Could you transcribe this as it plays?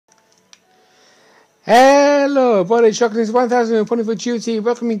Hello, Body Shocking's 1000 for duty,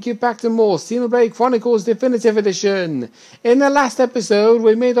 welcoming you back to more Xenoblade Chronicles Definitive Edition. In the last episode,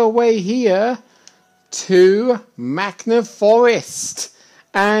 we made our way here to Magna Forest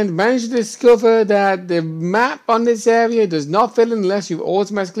and managed to discover that the map on this area does not fill unless you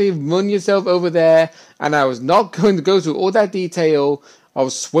automatically run yourself over there, and I was not going to go through all that detail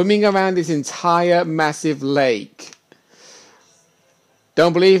of swimming around this entire massive lake.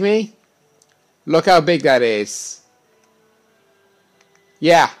 Don't believe me? Look how big that is.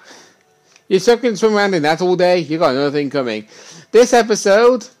 Yeah. You're stuck in swim around in that all day, you got another thing coming. This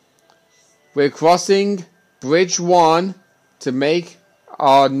episode, we're crossing Bridge 1 to make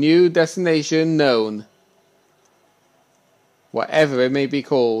our new destination known. Whatever it may be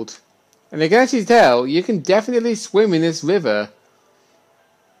called. And I can actually tell, you can definitely swim in this river.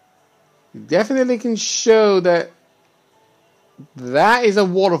 You definitely can show that that is a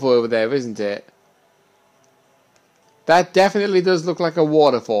waterfall over there, isn't it? That definitely does look like a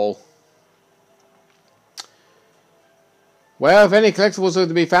waterfall. Well, if any collectibles are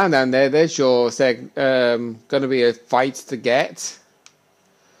to be found down there, there's sure going to be a fight to get.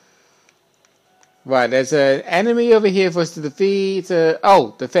 Right, there's an enemy over here for us to defeat.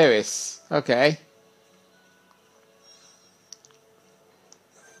 Oh, the Ferris. Okay.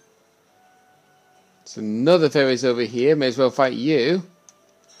 There's another Ferris over here. May as well fight you.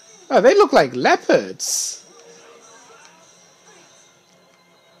 Oh, they look like leopards.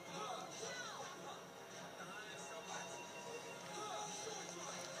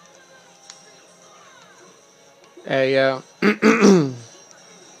 Hey,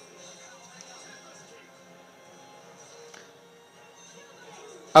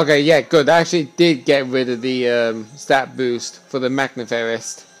 okay, yeah, good. I actually did get rid of the stat boost for the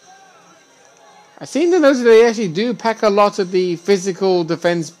Magniferist. I seem to notice that they actually do pack a lot of the physical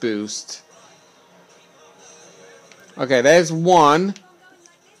defense boost. Okay, there's one.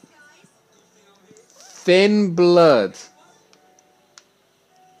 Thin blood.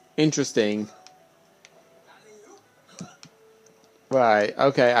 Interesting. Right,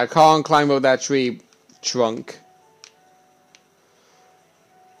 okay, I can't climb up that tree trunk.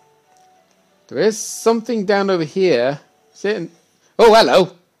 There is something down over here. Sitting. Oh,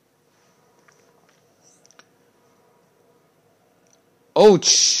 hello! Oh,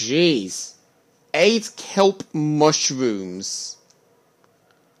 jeez. 8 kelp mushrooms.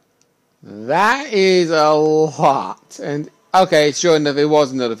 That is a lot. And, okay, sure enough, it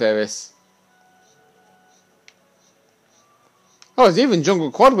was another Ferris. Oh, there's even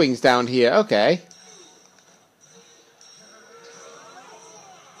jungle quadwings down here. Okay.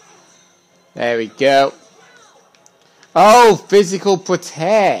 There we go. Oh, physical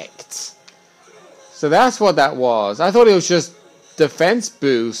protect. So that's what that was. I thought it was just defense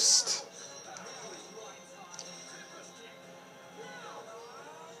boost.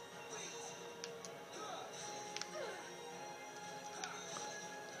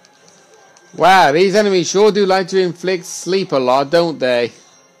 Wow, these enemies sure do like to inflict sleep a lot, don't they?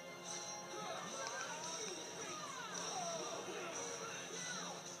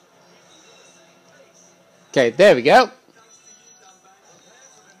 Okay, there we go.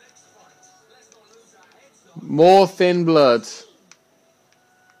 More thin blood.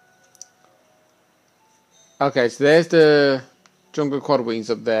 Okay, so there's the jungle quadwings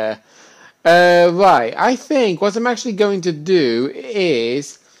up there. Right, I think what I'm actually going to do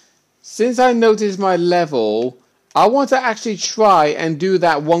is, since I noticed my level, I want to actually try and do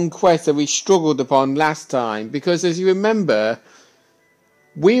that one quest that we struggled upon last time. Because as you remember,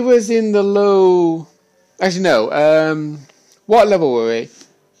 we was in the low... Actually, no. What level were we?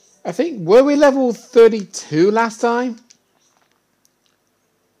 I think, were we level 32 last time?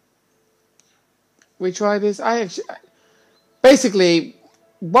 We tried this. Basically,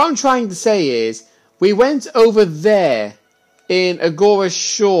 what I'm trying to say is, we went over there in Agora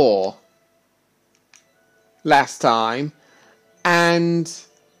Shore last time, and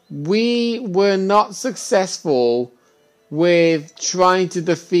we were not successful with trying to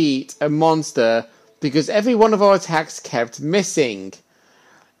defeat a monster because every one of our attacks kept missing.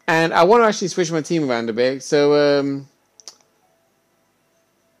 And I want to actually switch my team around a bit, so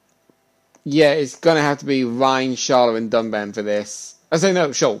yeah, it's gonna have to be Ryan, Charlotte, and Dunban for this. I say no,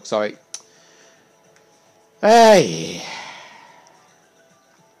 Shulk, sorry. Hey.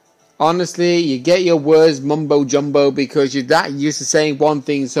 Honestly, you get your words mumbo jumbo because you're that used to saying one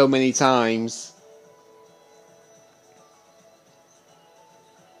thing so many times.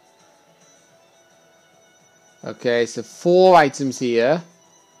 Okay, so 4 items here.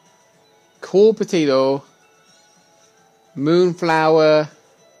 Cool potato, moonflower,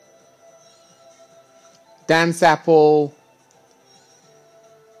 dance apple,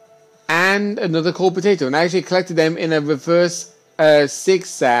 and another cold potato. And I actually collected them in a reverse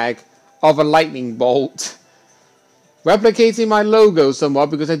zigzag of a lightning bolt. Replicating my logo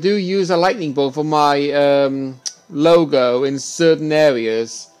somewhat, because I do use a lightning bolt for my logo in certain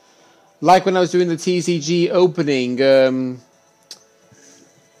areas. Like when I was doing the TCG opening,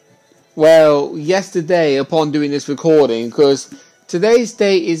 well, yesterday upon doing this recording, because today's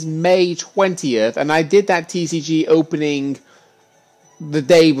date is May 20th, and I did that TCG opening the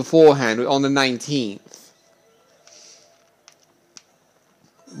day beforehand, on the 19th.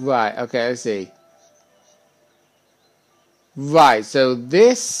 Right, okay, let's see. Right, so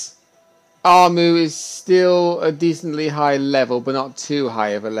this Armu is still a decently high level, but not too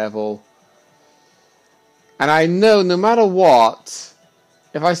high of a level. And I know no matter what,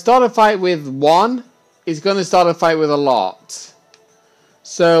 if I start a fight with one, it's going to start a fight with a lot.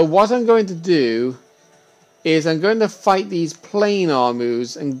 So what I'm going to do is I'm going to fight these plain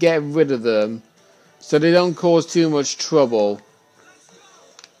Armus and get rid of them so they don't cause too much trouble.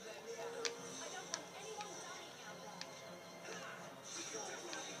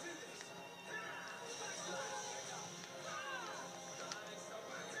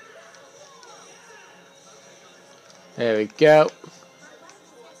 There we go.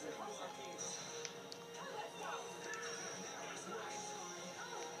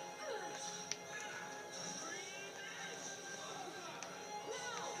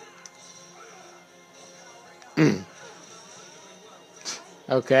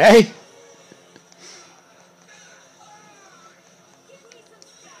 Okay.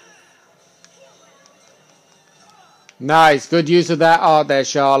 Nice. Good use of that art there,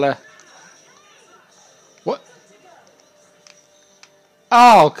 Charlotte. What?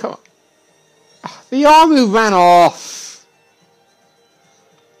 Oh, come on. The Armu ran off.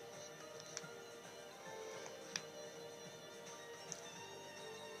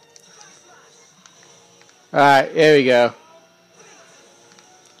 Alright, here we go.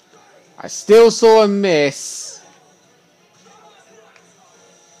 I still saw a miss.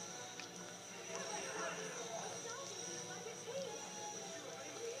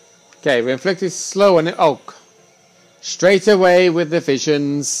 Okay, we inflicted slow on it. Oh, straight away with the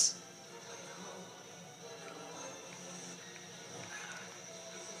visions.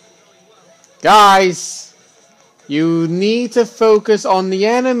 Guys, you need to focus on the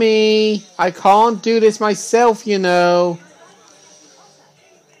enemy. I can't do this myself, you know.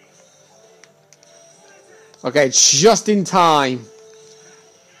 Okay, just in time.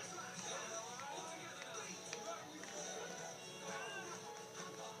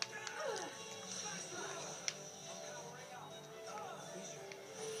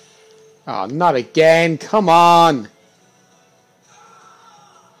 Oh, not again. Come on.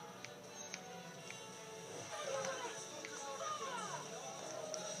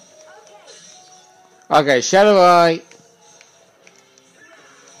 Okay, Shadow Eye.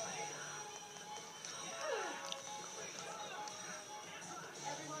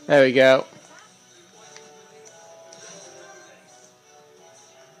 There we go.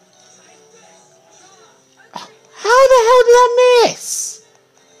 How the hell did I miss?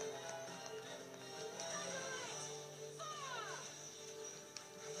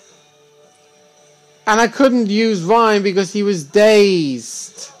 And I couldn't use Rhyme because he was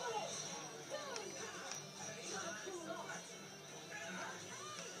dazed.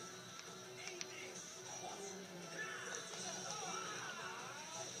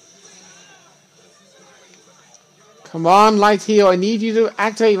 Come on, Light Heal, I need you to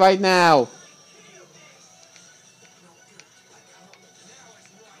activate right now.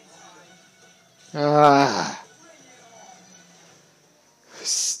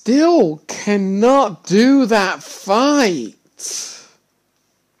 Still cannot do that fight.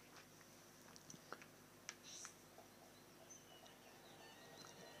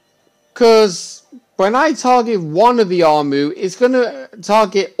 Because when I target one of the Armu, it's going to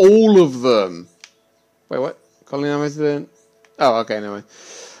target all of them. Wait, what? Calling a resident? Oh, okay, never mind.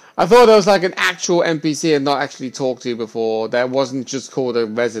 I thought that was like an actual NPC and not actually talked to before. That wasn't just called a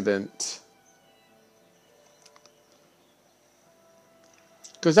resident.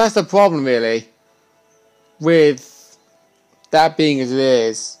 Because that's the problem, really, with that being as it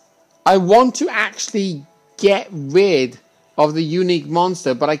is. I want to actually get rid of the unique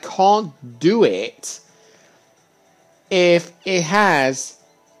monster, but I can't do it if it has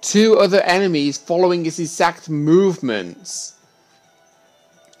two other enemies following its exact movements.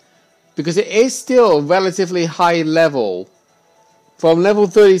 Because it is still relatively high level. From level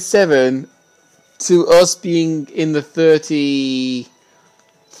 37 to us being in the 33,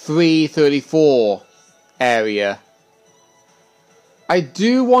 34 area. I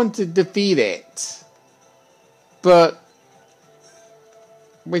do want to defeat it, but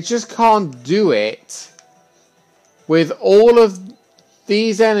we just can't do it with all of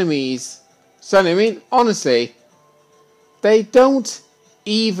these enemies. So I mean, honestly, they don't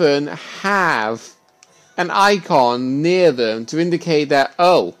even have an icon near them to indicate that,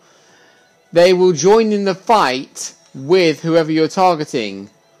 oh, they will join in the fight with whoever you're targeting,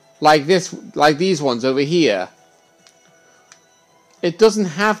 like these ones over here. It doesn't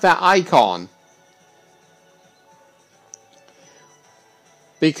have that icon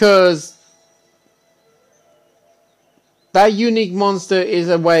because that unique monster is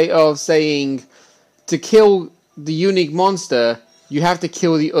a way of saying to kill the unique monster, you have to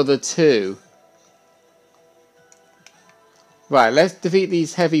kill the other two. Right, let's defeat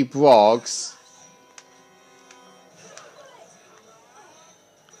these heavy brogs.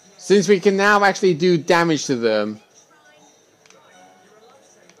 Since we can now actually do damage to them.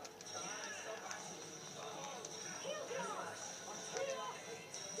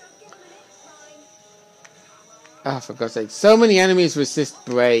 Ah, for God's sake. So many enemies resist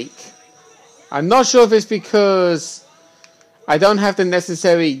break. I'm not sure if it's because I don't have the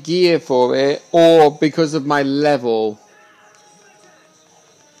necessary gear for it or because of my level.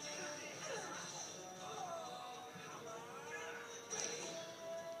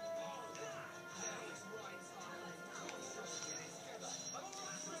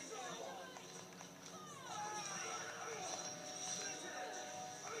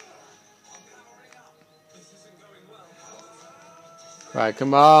 Right,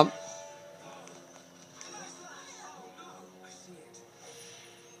 come on.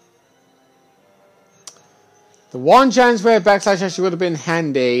 The one chance where backslash actually would have been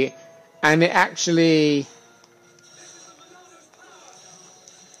handy, and it actually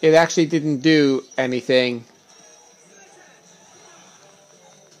didn't do anything.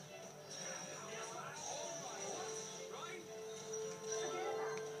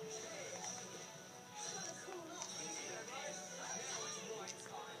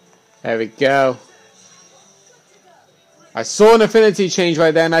 There we go. I saw an affinity change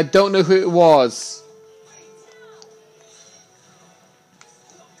right there, and I don't know who it was.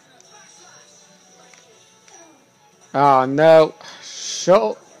 Oh, no.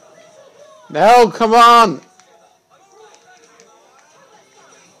 Shut. No, come on.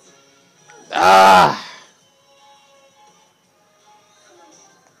 Ah.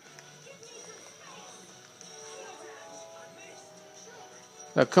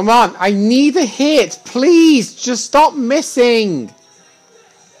 No, come on. I need a hit. Please, just stop missing.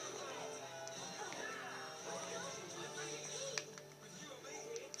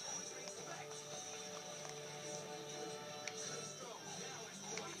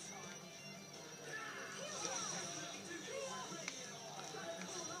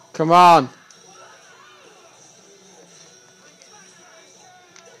 Come on.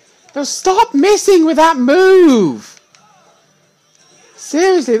 No, stop missing with that move.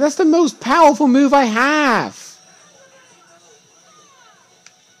 Seriously, that's the most powerful move I have.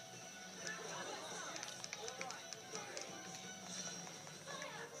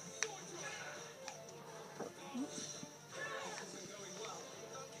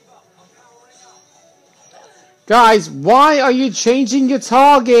 Guys, why are you changing your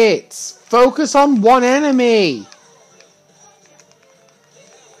targets? Focus on one enemy.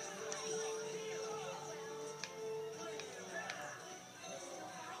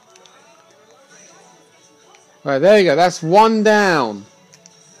 Right, there you go. That's one down.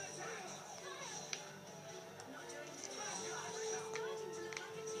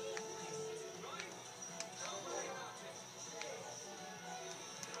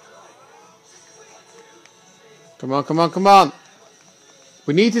 Come on, come on, come on.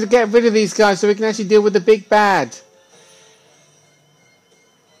 We need to get rid of these guys so we can actually deal with the big bad.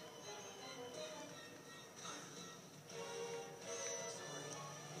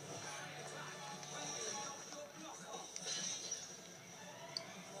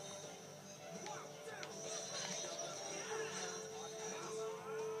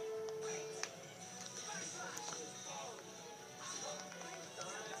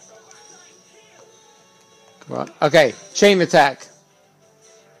 Come on. Okay, chain attack.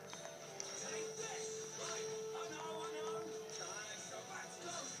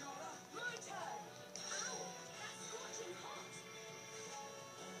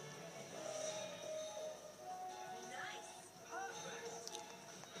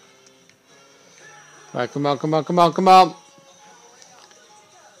 Right, come on, come on, come on, come on.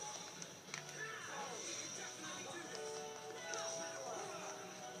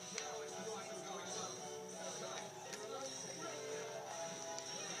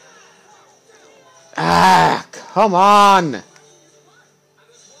 come on!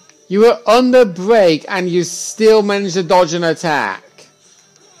 You were under break and you still managed to dodge an attack.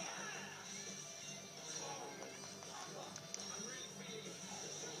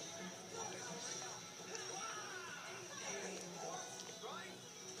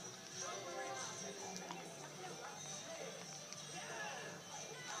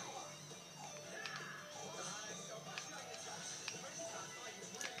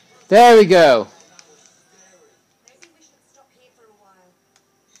 There we go. Maybe we should stop here for a while.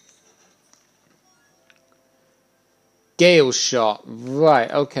 Gale shot. Right,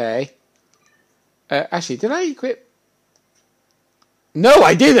 okay. Actually, did I equip? No,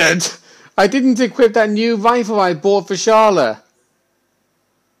 I didn't! I didn't equip that new rifle I bought for Charlotte.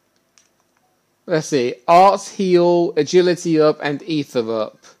 Let's see. Arts heal, agility up, and ether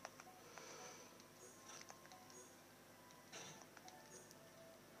up.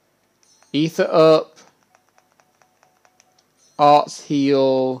 Ether up, arts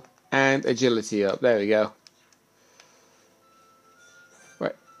heal, and agility up. There we go.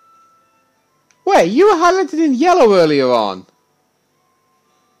 Wait, you were highlighted in yellow earlier on.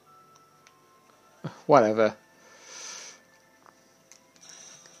 Whatever.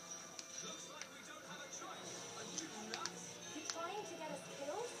 You trying to get us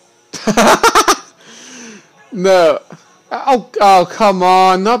killed? No. Oh, come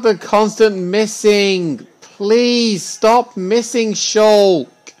on. Not the constant missing. Please stop missing Shulk.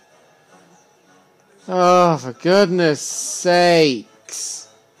 Oh, for goodness sakes.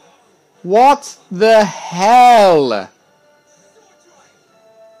 What the hell?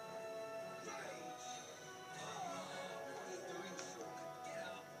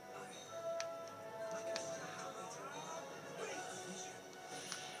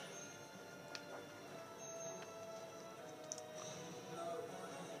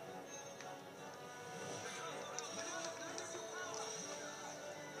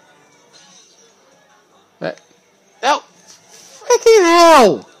 Oh, freaking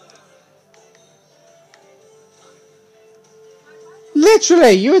hell!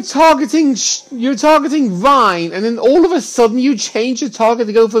 Literally, you were targeting Vine, and then all of a sudden you changed your target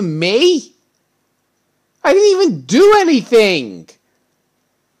to go for me? I didn't even do anything!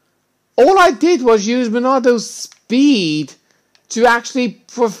 All I did was use Monardo's speed to actually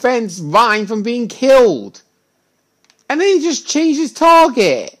prevent Vine from being killed. And then he just changed his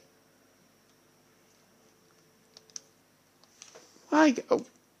target. Oh,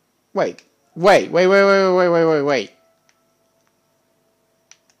 wait.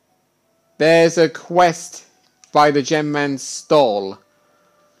 There's a quest by the Gemman's stall.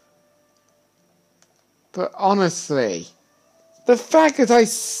 But honestly, the fact that I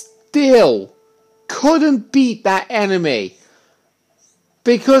still couldn't beat that enemy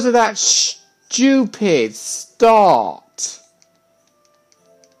because of that stupid start.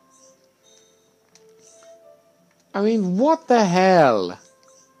 I mean, what the hell?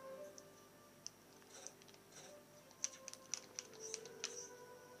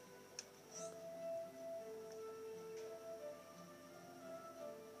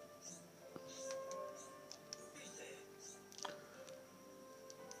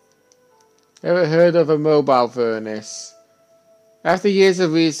 Ever heard of a mobile furnace? After years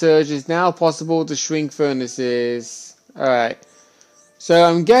of research, it's now possible to shrink furnaces. Alright. So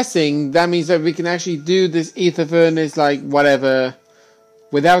I'm guessing that means that we can actually do this ether furnace, like, whatever,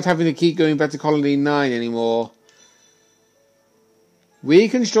 without having to keep going back to Colony 9 anymore.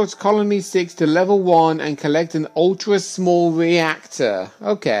 Reconstruct Colony 6 to level 1 and collect an ultra small reactor.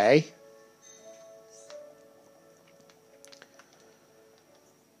 Okay.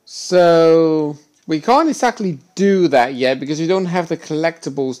 So we can't exactly do that yet because we don't have the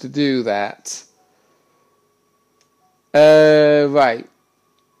collectibles to do that. Right.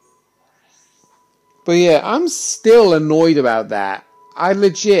 But yeah, I'm still annoyed about that. I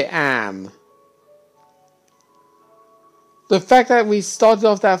legit am. The fact that we started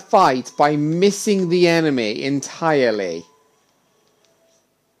off that fight by missing the enemy entirely.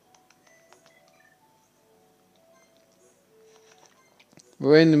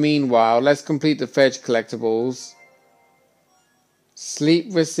 Well, in the meanwhile, let's complete the fetch collectibles. Sleep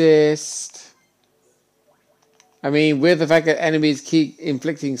resist. I mean, with the fact that enemies keep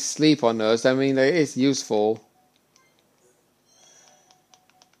inflicting sleep on us, I mean, it is useful.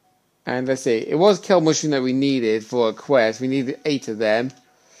 And let's see, it was Kill Mushroom that we needed for a quest. We needed 8 of them.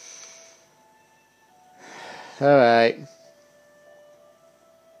 Alright.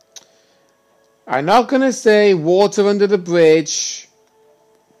 I'm not going to say water under the bridge,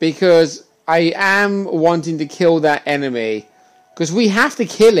 because I am wanting to kill that enemy. Because we have to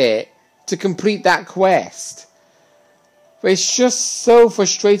kill it to complete that quest. But it's just so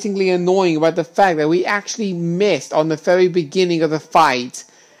frustratingly annoying about the fact that we actually missed on the very beginning of the fight.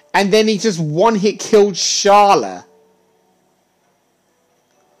 And then he just one-hit killed Sharla.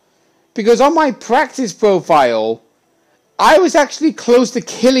 Because on my practice profile, I was actually close to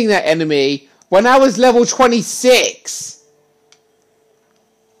killing that enemy when I was level 26.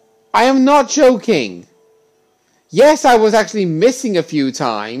 I am not joking. Yes, I was actually missing a few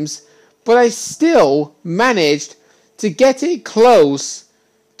times, but I still managed to get it close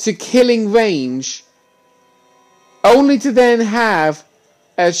to killing range, only to then have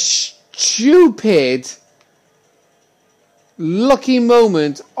a stupid lucky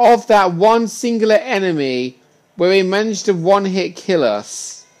moment of that one singular enemy where he managed to one-hit kill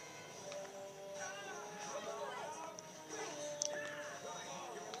us.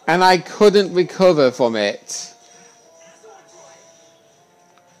 And I couldn't recover from it.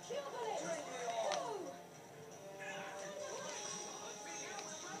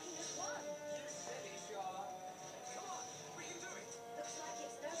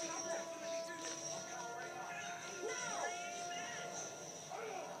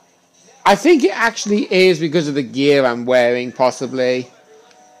 I think it actually is because of the gear I'm wearing, possibly.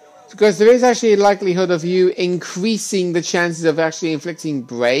 Because there is actually a likelihood of you increasing the chances of actually inflicting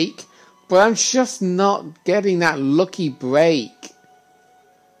break. But I'm just not getting that lucky break.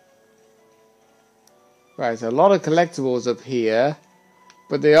 Right, so a lot of collectibles up here.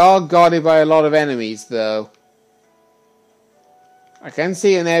 But they are guarded by a lot of enemies, though. I can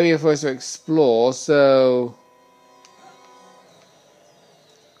see an area for us to explore, so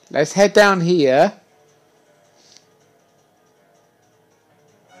let's head down here.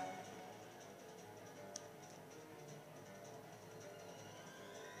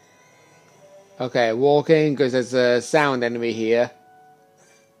 Okay, walking, because there's a sound enemy here.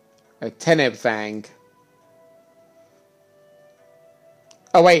 A Teneb Fang.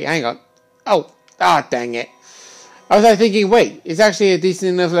 Oh wait, hang on. Oh, dang it. I was like thinking, wait, it's actually a decent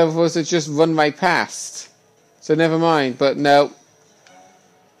enough level for us to just run right past. So never mind, but no.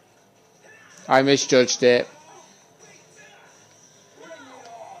 I misjudged it.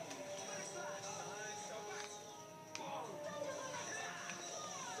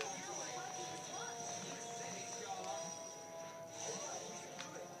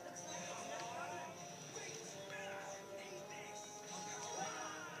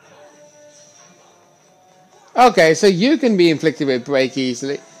 Okay, so you can be inflicted with break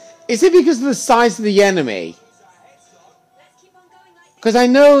easily. Is it because of the size of the enemy? Because I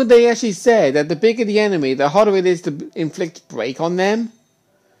know they actually said that the bigger the enemy, the harder it is to inflict break on them.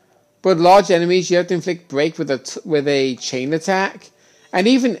 But large enemies, you have to inflict break with a chain attack. And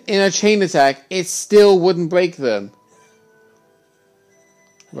even in a chain attack, it still wouldn't break them.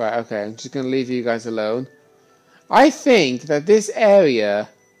 Right, okay, I'm just going to leave you guys alone. I think that this area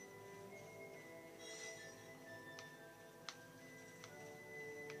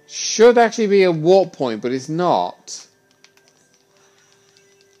should actually be a warp point, but it's not.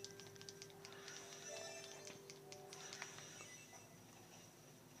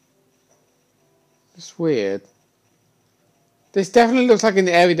 It's weird. This definitely looks like an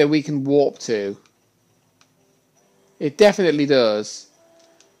area that we can warp to. It definitely does.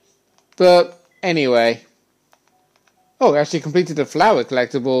 But anyway. Oh, we actually completed the flower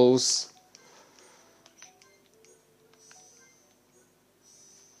collectibles.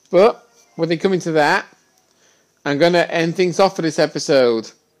 But when they come into that, I'm going to end things off for this episode.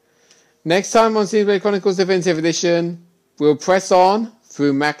 Next time on Xenoblade Chronicles Definitive Edition, we'll press on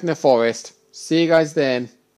through Magna Forest. See you guys then.